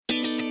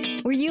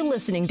Were you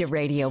listening to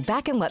radio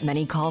back in what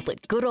many call the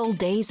good old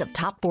days of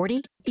Top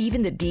 40?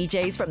 Even the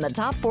DJs from the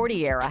Top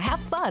 40 era have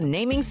fun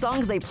naming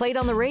songs they played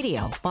on the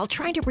radio while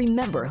trying to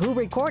remember who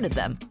recorded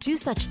them. Two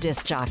such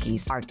disc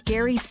jockeys are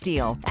Gary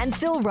Steele and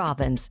Phil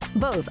Robbins,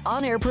 both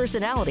on-air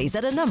personalities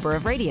at a number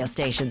of radio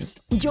stations.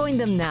 Join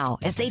them now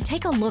as they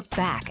take a look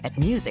back at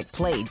music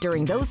played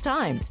during those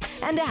times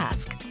and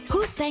ask,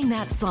 who sang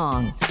that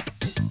song?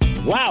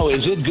 Wow,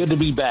 is it good to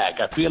be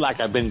back? I feel like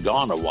I've been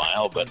gone a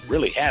while, but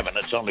really haven't.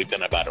 It's only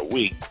been about a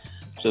week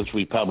since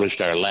we published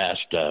our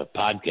last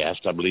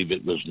podcast. I believe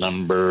it was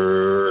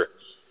number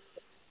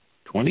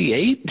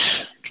 28,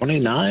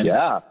 29.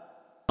 Yeah.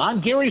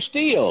 I'm Gary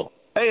Steele.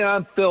 Hey,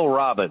 I'm Phil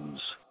Robbins.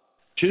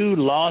 Two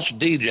lost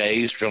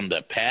DJs from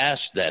the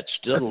past that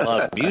still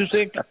love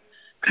music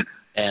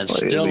and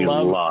still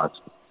love...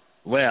 lost?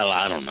 Well,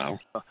 I don't know.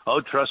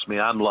 Oh, trust me,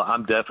 I'm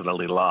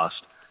definitely lost.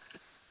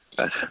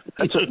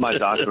 That's what my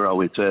doctor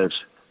always says.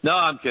 No,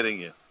 I'm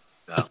kidding you.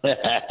 No.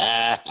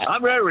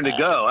 I'm raring to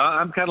go.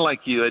 I'm kind of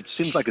like you. It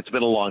seems like it's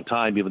been a long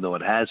time, even though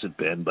it hasn't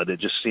been. But it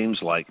just seems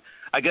like,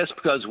 I guess,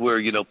 because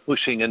we're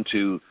pushing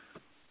into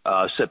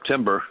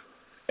September,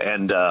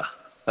 and that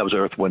was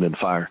Earth, Wind, and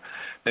Fire,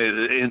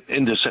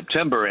 into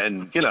September,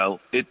 and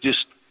it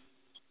just,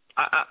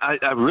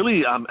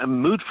 I'm in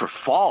mood for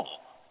fall.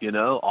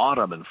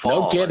 Autumn and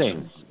fall. No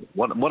kidding.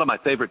 One of my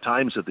favorite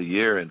times of the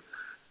year, and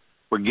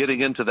we're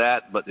getting into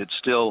that, but it's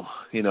still,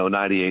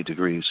 98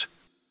 degrees.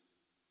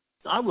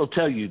 I will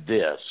tell you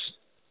this.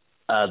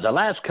 The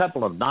last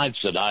couple of nights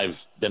that I've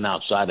been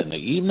outside in the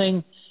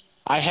evening,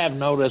 I have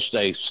noticed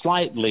a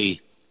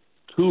slightly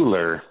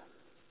cooler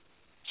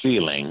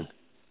feeling.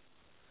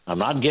 I'm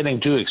not getting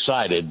too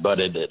excited,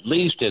 but at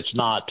least it's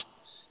not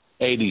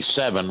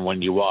 87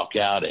 when you walk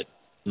out at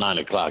 9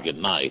 o'clock at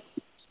night.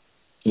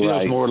 It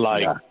feels more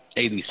like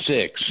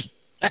 86.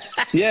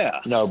 Yeah.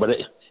 No, but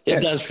it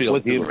does feel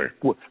cooler.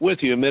 With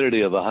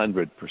humidity of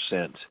 100%.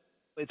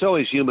 It's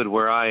always humid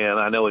where I am.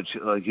 I know it's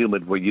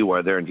humid where you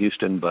are there in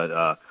Houston, but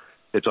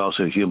it's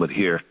also humid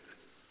here.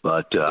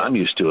 But I'm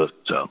used to it,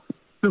 so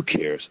who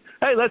cares?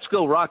 Hey, let's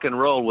go rock and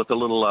roll with a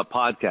little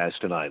podcast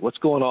tonight. What's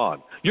going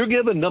on? You're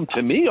giving them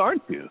to me,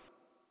 aren't you?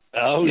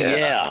 Oh,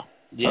 yeah.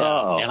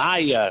 Oh. And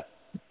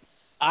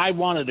I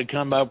wanted to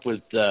come up with,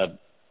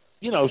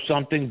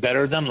 something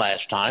better than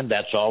last time.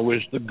 That's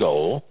always the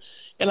goal.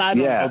 And I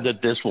don't know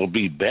that this will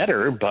be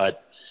better,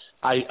 but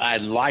I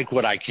like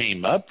what I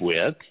came up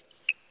with.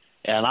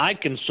 And I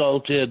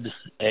consulted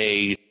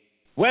a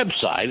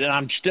website, and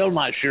I'm still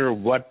not sure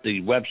what the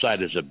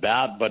website is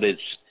about, but it's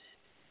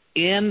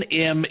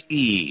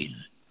NME,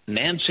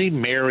 Nancy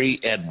Mary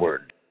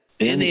Edward,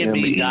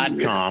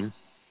 NME.com.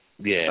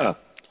 Yeah.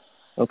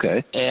 Oh,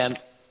 okay. And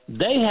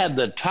they had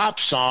the top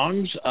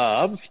songs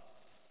of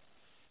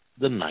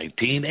the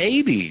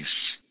 1980s.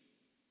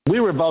 We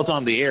were both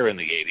on the air in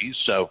the 80s,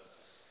 so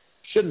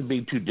shouldn't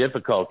be too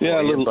difficult for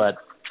you, but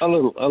a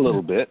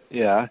little bit,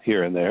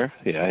 here and there,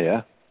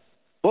 yeah.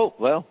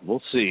 Well,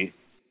 we'll see.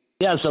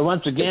 Yeah. So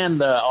once again,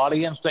 the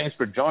audience, thanks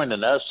for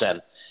joining us,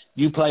 and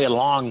you play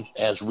along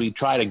as we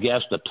try to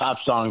guess the top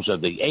songs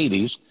of the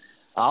 '80s.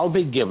 I'll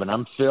be giving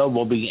them. Phil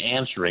will be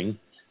answering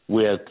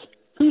with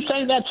who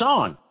sang that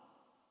song.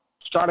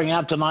 Starting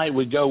out tonight,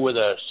 we go with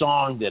a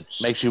song that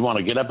makes you want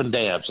to get up and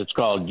dance. It's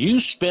called "You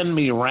Spin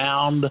Me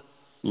Round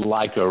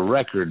Like a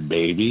Record,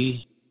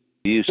 Baby."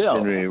 You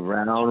spin me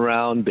round,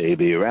 round,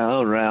 baby,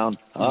 round, round.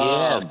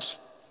 Yes.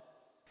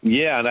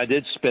 Yeah, and I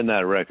did spin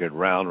that record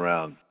round,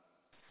 round.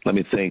 Let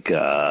me think.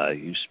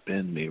 You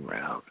spin me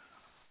round.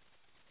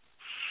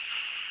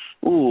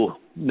 Ooh,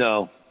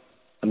 no,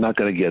 I'm not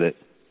going to get it.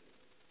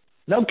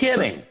 No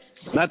kidding.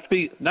 Not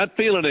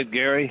feeling it,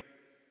 Gary.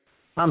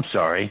 I'm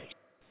sorry.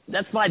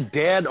 That's by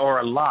Dead or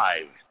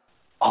Alive.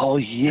 Oh,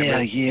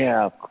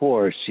 yeah, of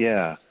course,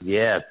 yeah.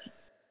 Yes.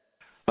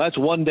 That's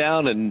one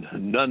down and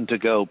none to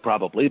go,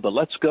 probably, but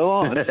let's go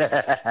on.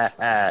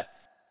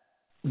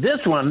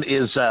 This one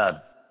is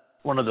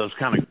one of those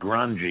kind of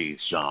grungy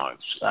songs.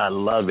 I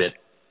love it.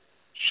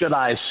 Should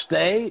I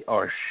stay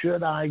or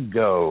should I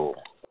go?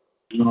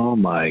 Oh,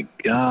 my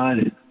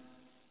God.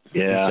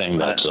 Yeah. Who sang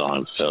that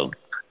song, Phil?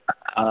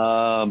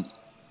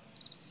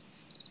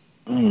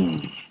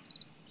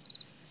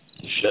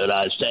 Should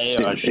I stay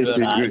or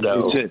should I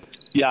go?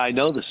 Yeah, I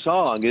know the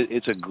song.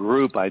 It's a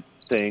group, I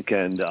think,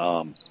 and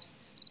no.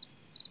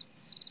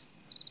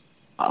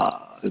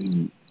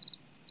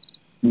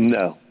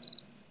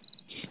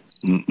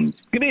 Mm-mm.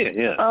 Give me a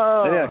hint.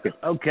 Oh,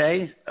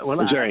 okay.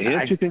 Well, is there a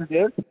hint you can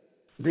give?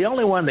 The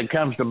only one that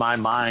comes to my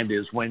mind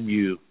is when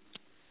you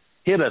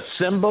hit a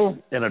cymbal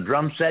in a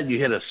drum set. You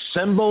hit a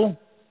cymbal.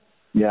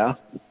 Yeah.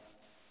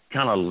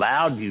 Kind of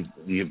loud. You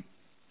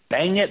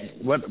bang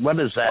it. What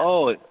is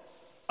that?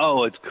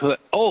 It's good.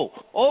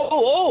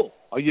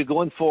 Are you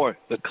going for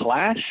the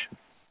Clash?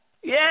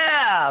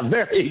 Yeah,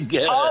 very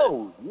good.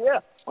 Oh, yeah.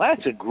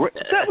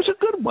 That was a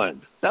good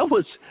one. That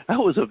was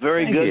a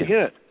very good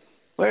hit.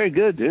 Very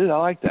good, dude. I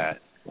like that.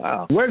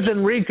 Wow. Where's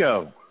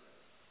Enrico?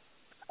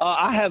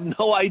 I have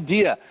no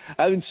idea.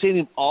 I haven't seen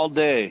him all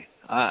day.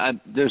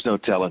 There's no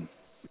telling.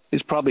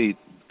 He's probably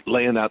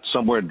laying out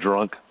somewhere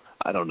drunk.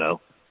 I don't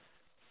know.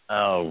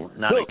 Oh,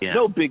 not again.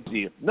 No big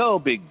deal. No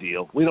big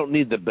deal. We don't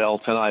need the bell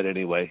tonight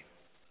anyway.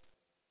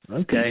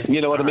 Okay.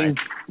 You know what All I mean?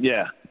 right.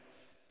 Yeah.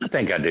 I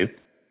think I do.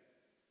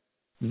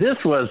 This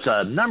was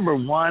number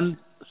one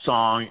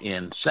song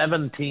in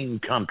 17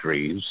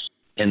 countries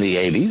in the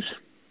 80s.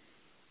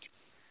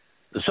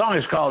 The song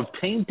is called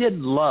Tainted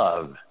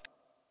Love.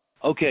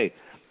 Okay.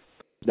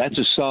 That's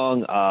a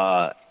song.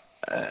 I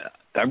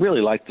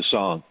really like the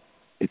song.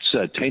 It's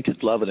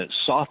Tainted Love, and it's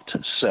Soft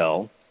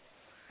Cell.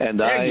 And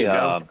there you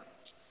go.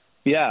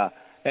 Yeah.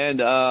 And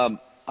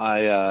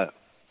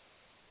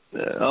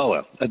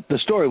the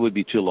story would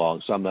be too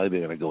long, so I'm not even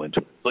going to go into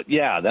it. But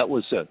yeah, that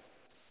was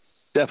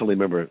definitely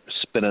remember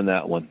spinning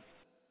that one.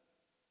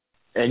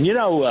 And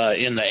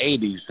in the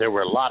 80s, there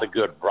were a lot of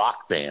good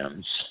rock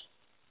bands.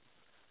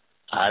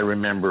 I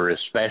remember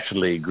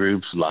especially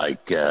groups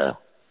like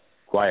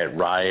Quiet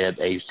Riot,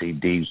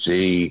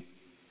 AC/DC.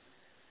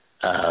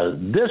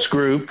 This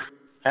group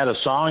had a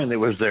song, and it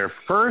was their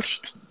first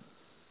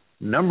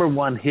number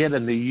one hit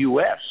in the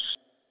U.S.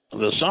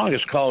 The song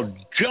is called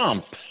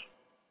Jump.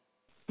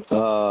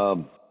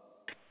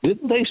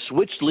 Didn't they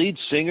switch lead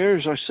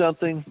singers or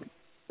something?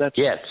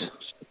 Yes.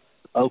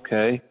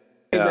 Okay.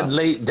 David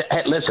Lee.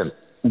 Hey, listen.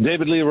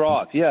 David Lee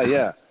Roth.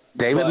 Yeah.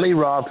 David Lee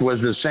Roth was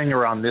the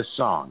singer on this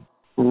song.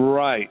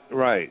 Right.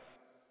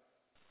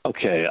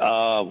 Okay.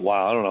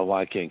 Wow. I don't know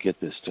why I can't get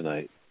this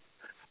tonight.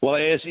 Well,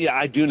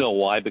 I do know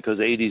why, because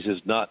 80s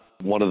is not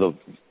one of the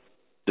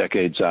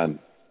decades I'm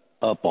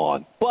up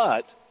on.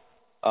 But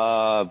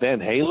Van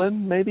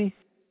Halen, maybe?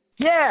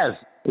 Yes.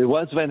 It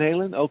was Van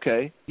Halen?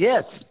 Okay.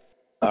 Yes.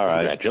 All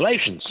right.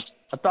 Congratulations.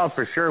 I thought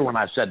for sure when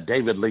I said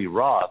David Lee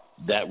Roth,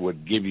 that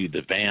would give you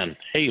the Van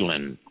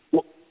Halen.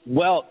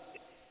 Well,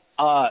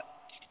 I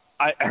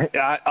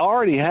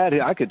already had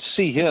him. I could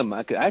see him.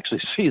 I could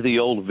actually see the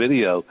old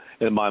video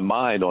in my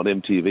mind on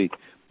MTV.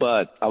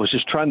 But I was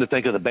just trying to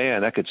think of the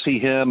band. I could see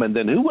him, and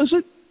then who was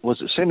it? Was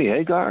it Sammy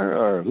Hagar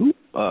or who?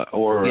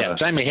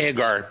 Sammy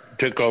Hagar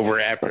took over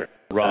after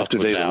Roth after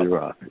was David out. Lee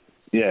Roth.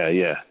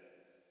 Yeah.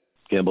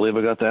 Can't believe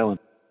I got that one.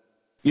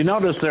 You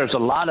notice there's a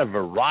lot of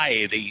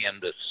variety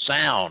in the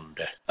sound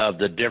of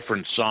the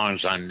different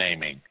songs I'm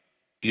naming.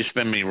 You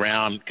Spin Me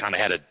Round kind of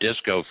had a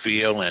disco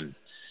feel, and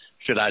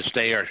Should I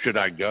Stay or Should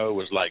I Go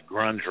was like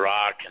grunge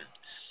rock, and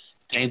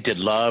Tainted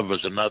Love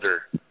was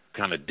another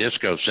kind of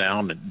disco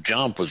sound, and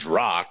Jump was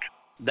rock,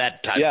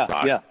 that type of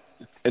rock. Yeah.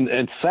 And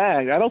in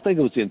fact, I don't think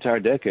it was the entire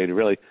decade,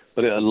 really,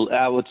 but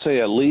I would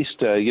say at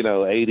least,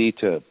 80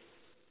 to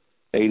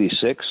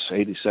 86,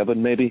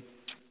 87 maybe.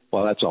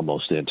 Well, that's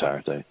almost the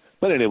entire thing.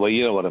 But anyway,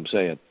 you know what I'm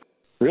saying.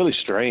 Really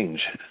strange.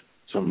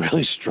 Some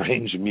really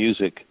strange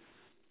music.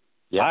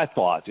 Yeah, I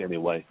thought,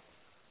 anyway.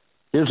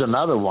 Here's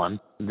another one.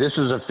 This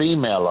is a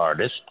female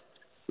artist.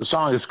 The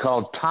song is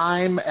called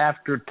Time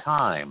After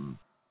Time.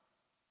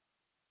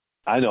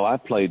 I know. I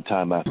played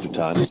Time After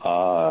Time.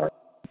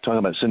 Talking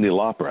about Cyndi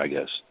Lauper, I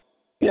guess.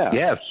 Yeah.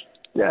 Yes.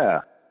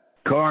 Yeah.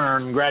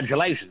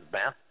 Congratulations,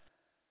 man.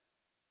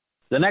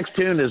 The next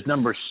tune is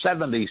number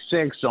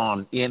 76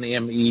 on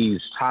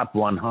NME's Top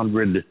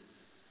 100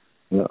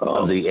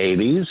 of the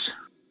 80s.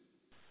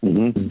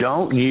 Mm-hmm.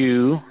 Don't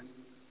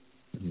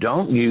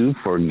you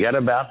forget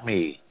about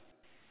me.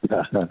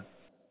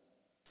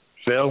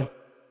 Phil?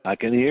 I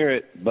can hear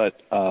it,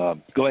 but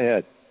go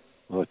ahead.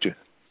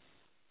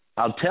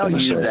 I'll tell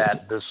you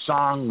that the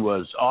song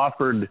was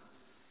offered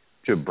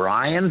to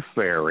Brian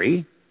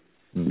Ferry,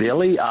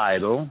 Billy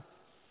Idol,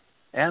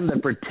 and the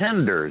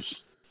Pretenders,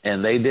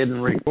 and they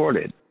didn't record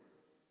it.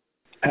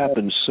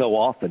 Happens so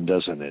often,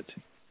 doesn't it?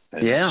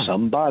 And yeah.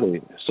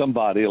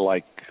 Somebody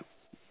like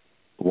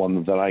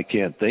one that I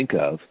can't think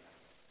of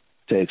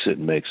takes it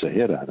and makes a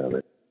hit out of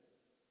it.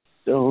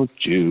 Don't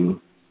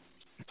you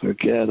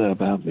forget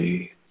about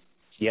me.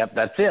 Yep,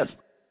 that's it.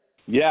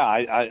 Yeah,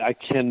 I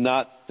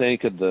cannot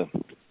think of the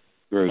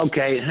group.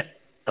 Okay,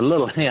 a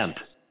little hint.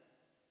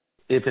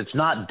 If it's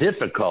not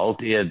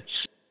difficult, it's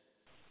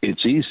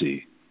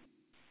easy.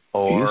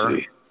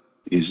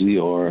 Easy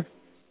or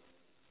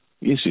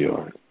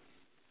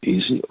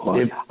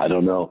I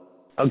don't know.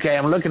 Okay,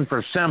 I'm looking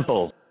for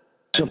simple.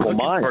 Simple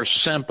Mind. For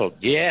simple.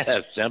 Yes,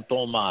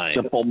 Simple Mind.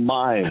 Simple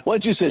Mind.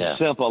 Once you said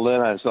simple,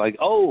 then I was like,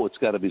 it's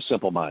got to be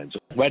Simple Minds.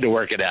 Way to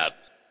work it out.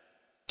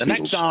 The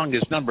next song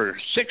is number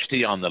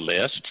 60 on the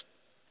list,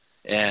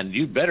 and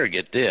you better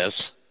get this.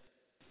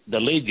 The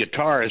lead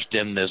guitarist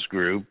in this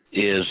group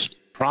is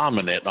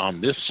prominent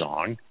on this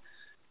song.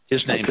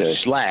 His name is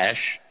Slash.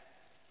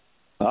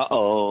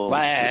 Uh-oh.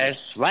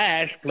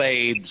 Slash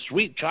played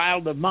Sweet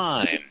Child of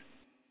Mine.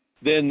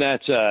 Then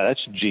that's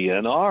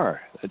GNR.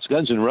 It's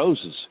Guns N'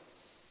 Roses.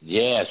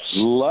 Yes.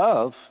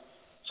 Love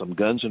some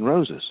Guns N'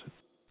 Roses.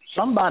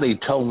 Somebody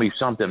told me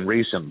something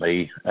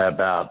recently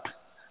about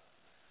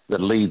the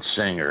lead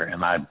singer,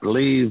 and I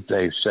believe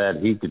they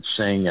said he could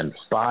sing in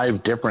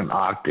 5 different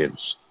octaves.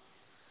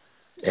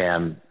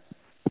 And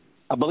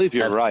I believe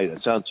you're right.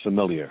 It sounds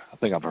familiar. I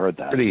think I've heard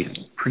that.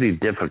 Pretty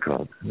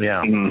difficult.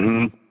 Yeah.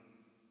 Mm-hmm.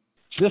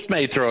 This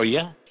may throw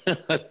you.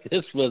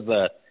 This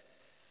was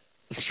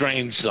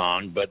strange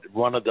song, but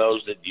one of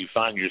those that you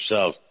find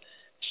yourself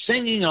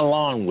singing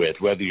along with,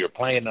 whether you're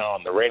playing it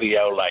on the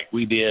radio like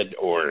we did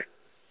or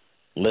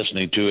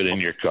listening to it in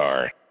your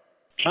car.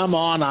 Come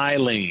on,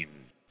 Eileen.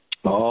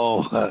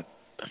 Oh,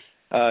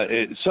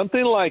 it's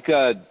something like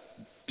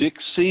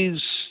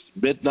Dixie's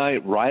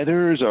Midnight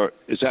Riders, or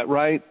is that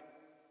right?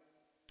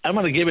 I'm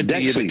going to give it to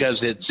you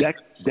because it's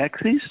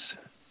Dexys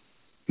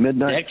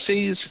Midnight.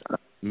 Dexys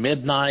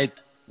Midnight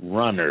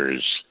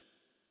Runners.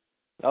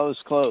 That was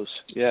close.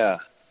 Yeah.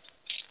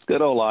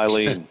 Good old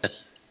Eileen.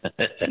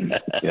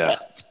 Yeah.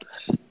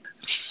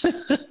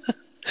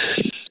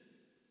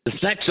 This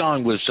next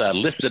song was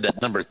listed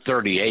at number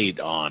 38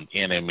 on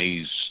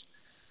NME's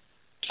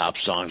Top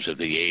Songs of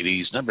the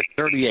 80s. Number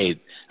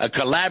 38, a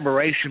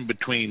collaboration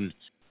between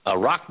a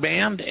rock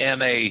band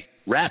and a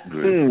rap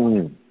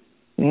group.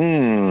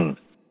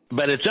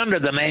 But it's under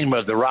the name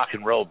of the rock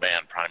and roll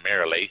band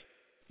primarily.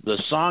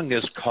 The song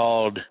is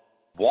called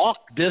Walk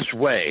This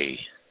Way.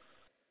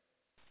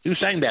 Who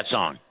sang that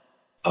song?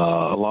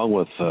 Along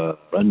with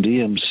Run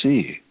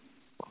DMC.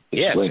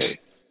 Yes.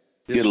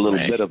 Get a little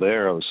bit of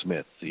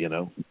Aerosmith, you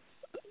know.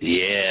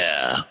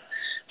 Yeah.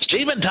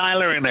 Steven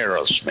Tyler and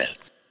Aerosmith.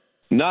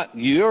 Not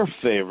your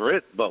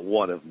favorite, but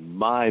one of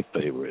my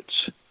favorites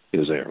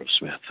is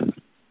Aerosmith.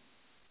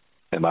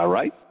 Am I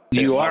right?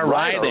 You are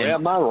right. Or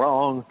am I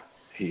wrong?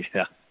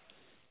 Yeah.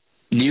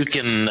 You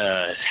can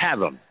have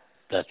them.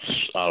 That's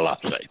all I'll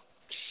say.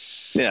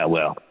 Yeah,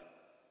 well.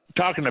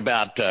 Talking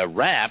about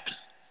rap,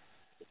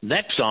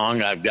 next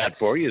song I've got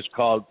for you is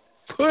called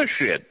Push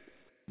It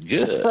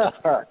Good.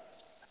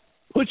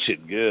 Push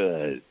It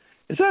Good.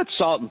 Is that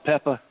Salt and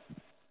Pepper?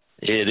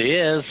 It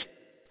is.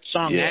 The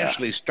song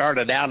actually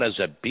started out as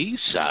a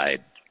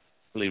B-side,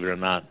 believe it or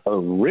not. Oh,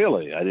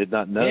 really? I did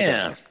not know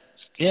that.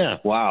 Yeah.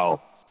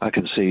 Wow. I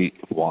can see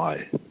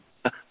why.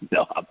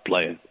 No, I'm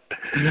playing.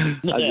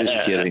 I'm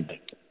just kidding.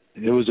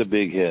 It was a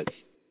big hit.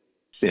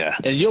 Yeah.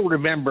 And you'll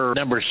remember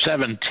number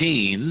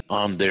 17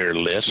 on their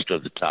list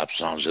of the top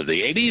songs of the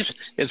 80s.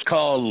 It's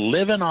called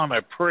Living on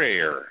a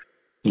Prayer.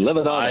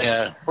 Living on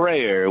a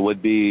Prayer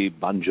would be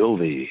Bon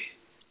Jovi.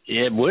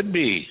 It would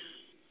be.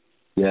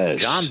 Yes.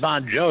 John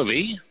Bon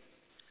Jovi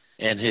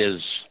and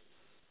his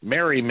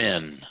Merry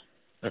Men.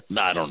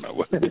 I don't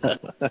know.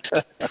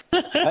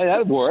 Hey,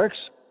 that works.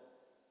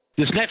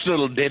 This next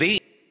little ditty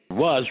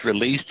was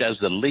released as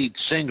the lead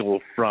single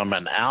from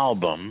an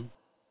album,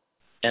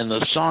 and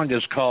the song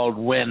is called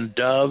When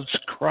Doves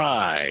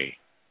Cry.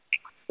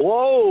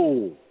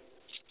 Whoa!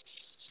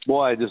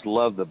 Boy, I just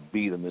love the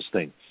beat in this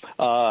thing.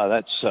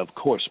 That's, of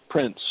course,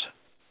 Prince,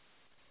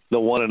 the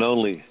one and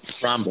only.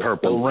 From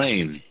Purple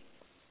Rain.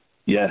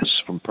 Yes,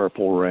 from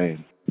Purple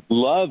Rain.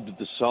 Loved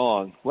the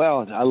song.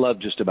 Well, I love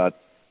just about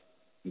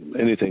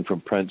anything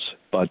from Prince,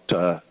 but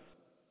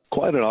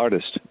quite an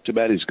artist. Too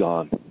bad he's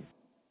gone.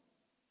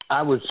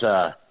 I was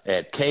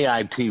at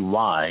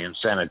KITY in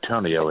San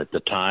Antonio at the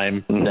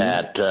time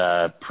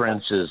that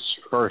Prince's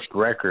first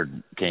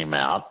record came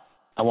out,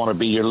 I Want to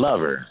Be Your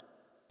Lover.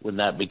 When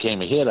that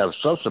became a hit, I was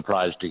so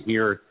surprised to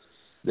hear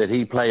that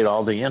he played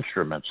all the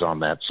instruments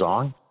on that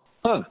song.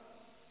 Huh.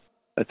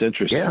 That's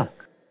interesting. Yeah.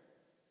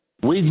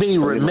 We'd be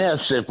remiss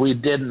if we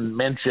didn't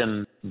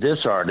mention this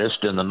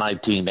artist in the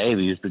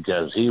 1980s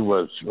because he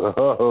was,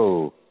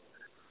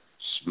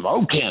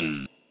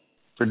 smoking.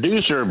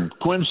 Producer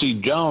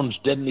Quincy Jones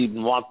didn't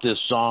even want this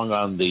song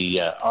on the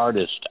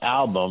artist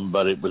album,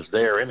 but it was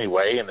there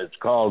anyway, and it's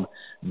called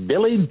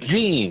Billie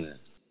Jean.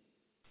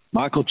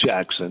 Michael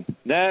Jackson.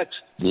 Next.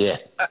 Yeah.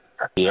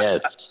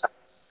 Yes.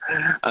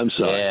 I'm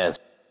sorry. Yes.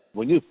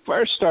 When you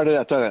first started,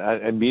 I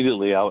thought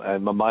immediately,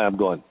 in my mind, I'm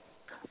going,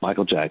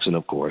 Michael Jackson,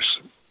 of course.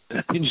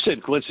 And you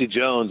said Quincy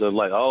Jones. I'm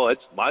like, oh,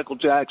 it's Michael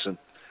Jackson.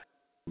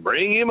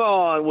 Bring him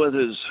on with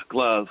his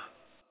glove.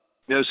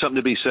 There's something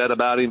to be said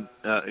about him,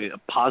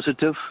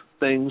 positive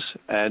things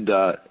and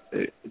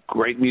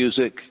great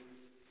music,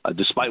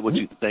 despite what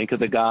you think of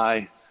the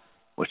guy,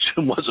 which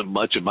wasn't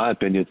much in my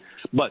opinion.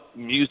 But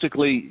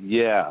musically,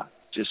 yeah,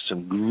 just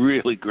some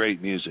really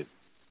great music.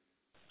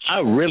 I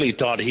really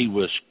thought he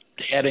was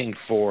heading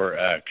for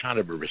kind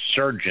of a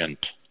resurgent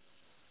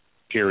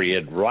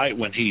period right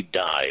when he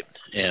died.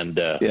 And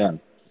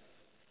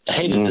I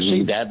hated to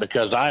see that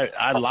because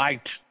I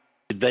liked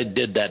they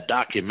did that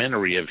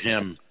documentary of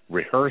him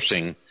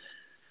rehearsing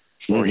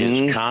for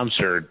his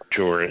concert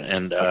tour,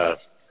 and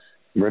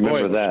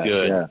remember that?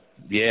 Good.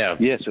 Yeah.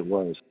 Yes, it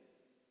was.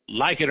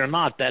 Like it or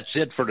not, that's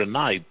it for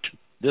tonight.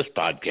 This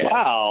podcast.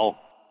 Wow.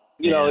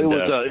 You know,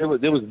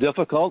 it was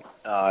difficult.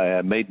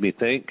 It made me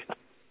think,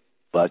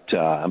 but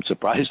I'm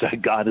surprised I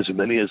got as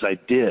many as I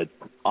did.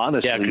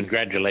 Honestly. Yeah.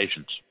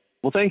 Congratulations.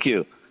 Well, thank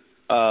you.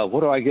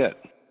 What do I get?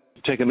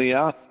 Taking me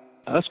out?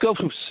 Let's go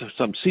for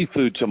some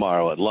seafood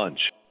tomorrow at lunch.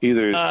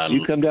 Either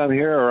you come down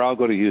here or I'll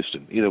go to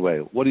Houston. Either way.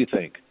 What do you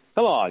think?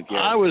 Come on,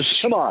 Gary.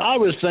 Come on. I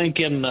was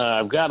thinking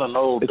I've got an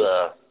old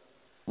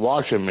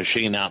washing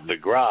machine out in the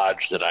garage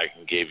that I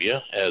can give you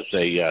as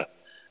a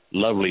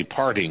lovely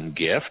parting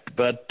gift.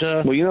 But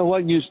well, you know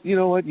what? You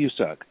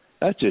suck.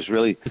 That's just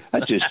really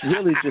just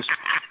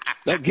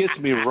That gets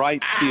me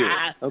right here,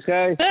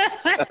 okay?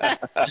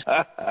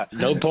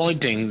 No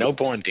pointing.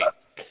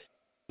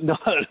 No,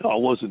 I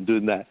wasn't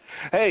doing that.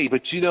 Hey,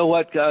 but you know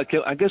what?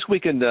 I guess we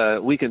can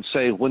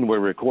say when we're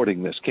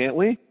recording this, can't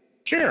we?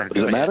 Sure.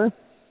 Does it matter?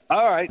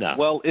 All right. No.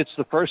 Well, it's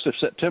the 1st of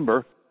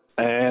September,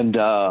 and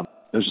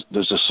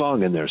there's a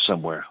song in there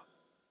somewhere.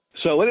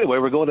 So anyway,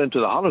 we're going into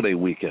the holiday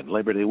weekend,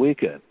 Labor Day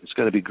weekend. It's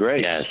going to be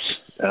great. Yes.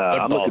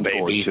 I'm looking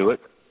forward to it.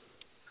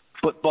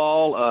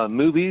 Football,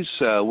 movies.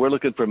 We're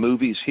looking for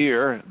movies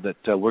here that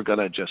we're going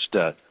to just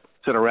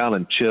sit around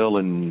and chill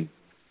and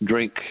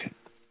drink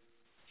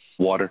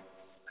water.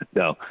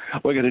 No,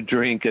 we're going to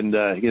drink and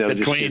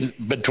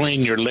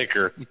between your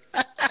liquor.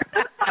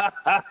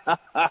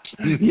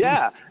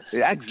 Yeah,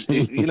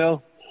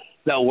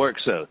 that'll work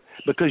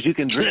because you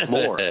can drink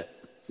more.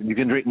 You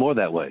can drink more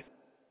that way.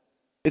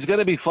 It's going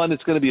to be fun.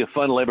 It's going to be a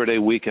fun Labor Day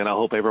weekend. I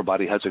hope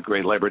everybody has a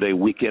great Labor Day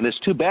weekend. It's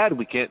too bad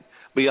we can't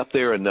be up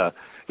there and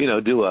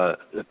do a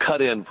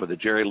cut-in for the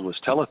Jerry Lewis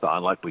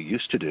Telethon like we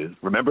used to do.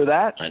 Remember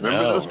that? I know.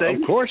 Remember those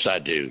days? Of course I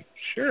do.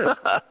 Sure.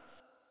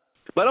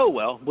 But oh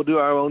well, we'll do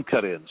our own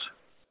cut-ins.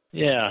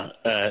 Yeah,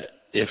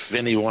 if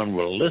anyone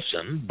will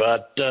listen,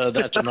 but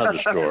that's another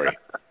story.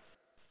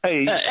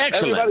 Hey,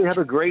 everybody have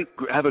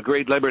a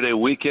great Labor Day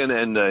weekend,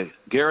 and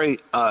Gary,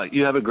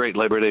 you have a great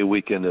Labor Day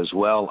weekend as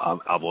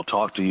well. I will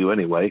talk to you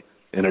anyway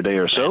in a day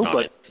or so.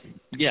 But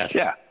yes,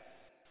 yeah.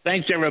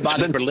 Thanks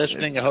everybody for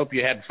listening. I hope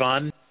you had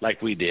fun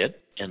like we did,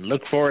 and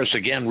look for us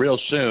again real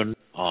soon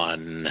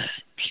on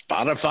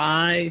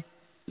Spotify,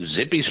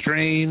 Zippy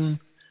Stream,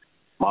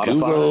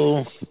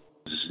 Google,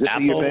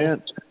 Apple.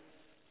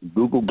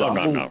 Google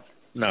Gobble,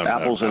 no,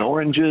 apples and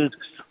oranges.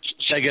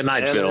 Say good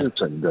night, Phil.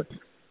 And,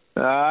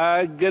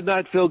 good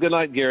night, Phil. Good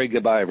night, Gary.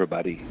 Goodbye,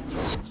 everybody.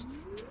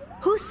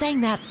 Who sang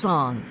that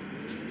song?